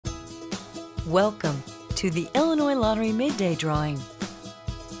Welcome to the Illinois Lottery Midday Drawing.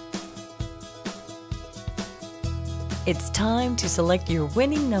 It's time to select your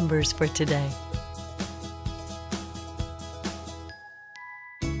winning numbers for today.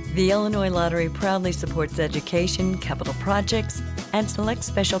 The Illinois Lottery proudly supports education, capital projects, and select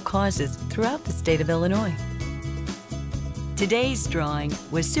special causes throughout the state of Illinois. Today's drawing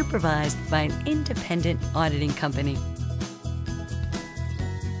was supervised by an independent auditing company.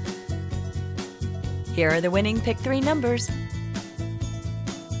 Here are the winning Pick 3 numbers: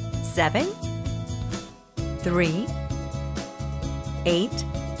 7, 3, 8,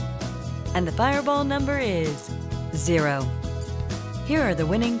 and the fireball number is 0. Here are the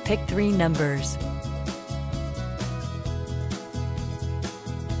winning Pick 3 numbers: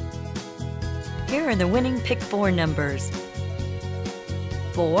 4 numbers: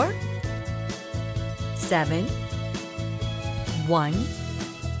 4, 7, 1,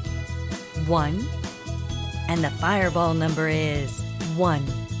 1, and the fireball number is 1.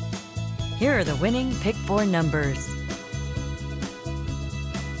 Here are the winning Pick 4 numbers: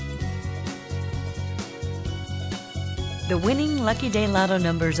 Lucky Day Lotto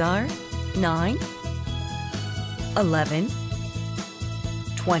numbers are 9, 11,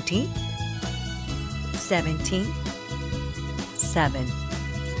 20, 17, 7.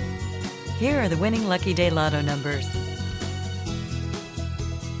 Here are the winning Lucky Day Lotto numbers: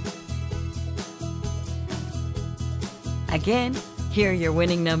 Again, here are your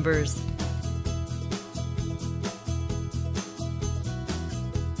winning numbers: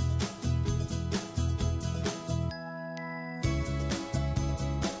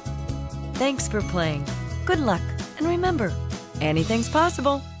 Thanks for playing. Good luck, and remember, anything's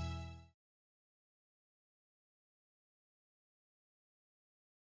possible.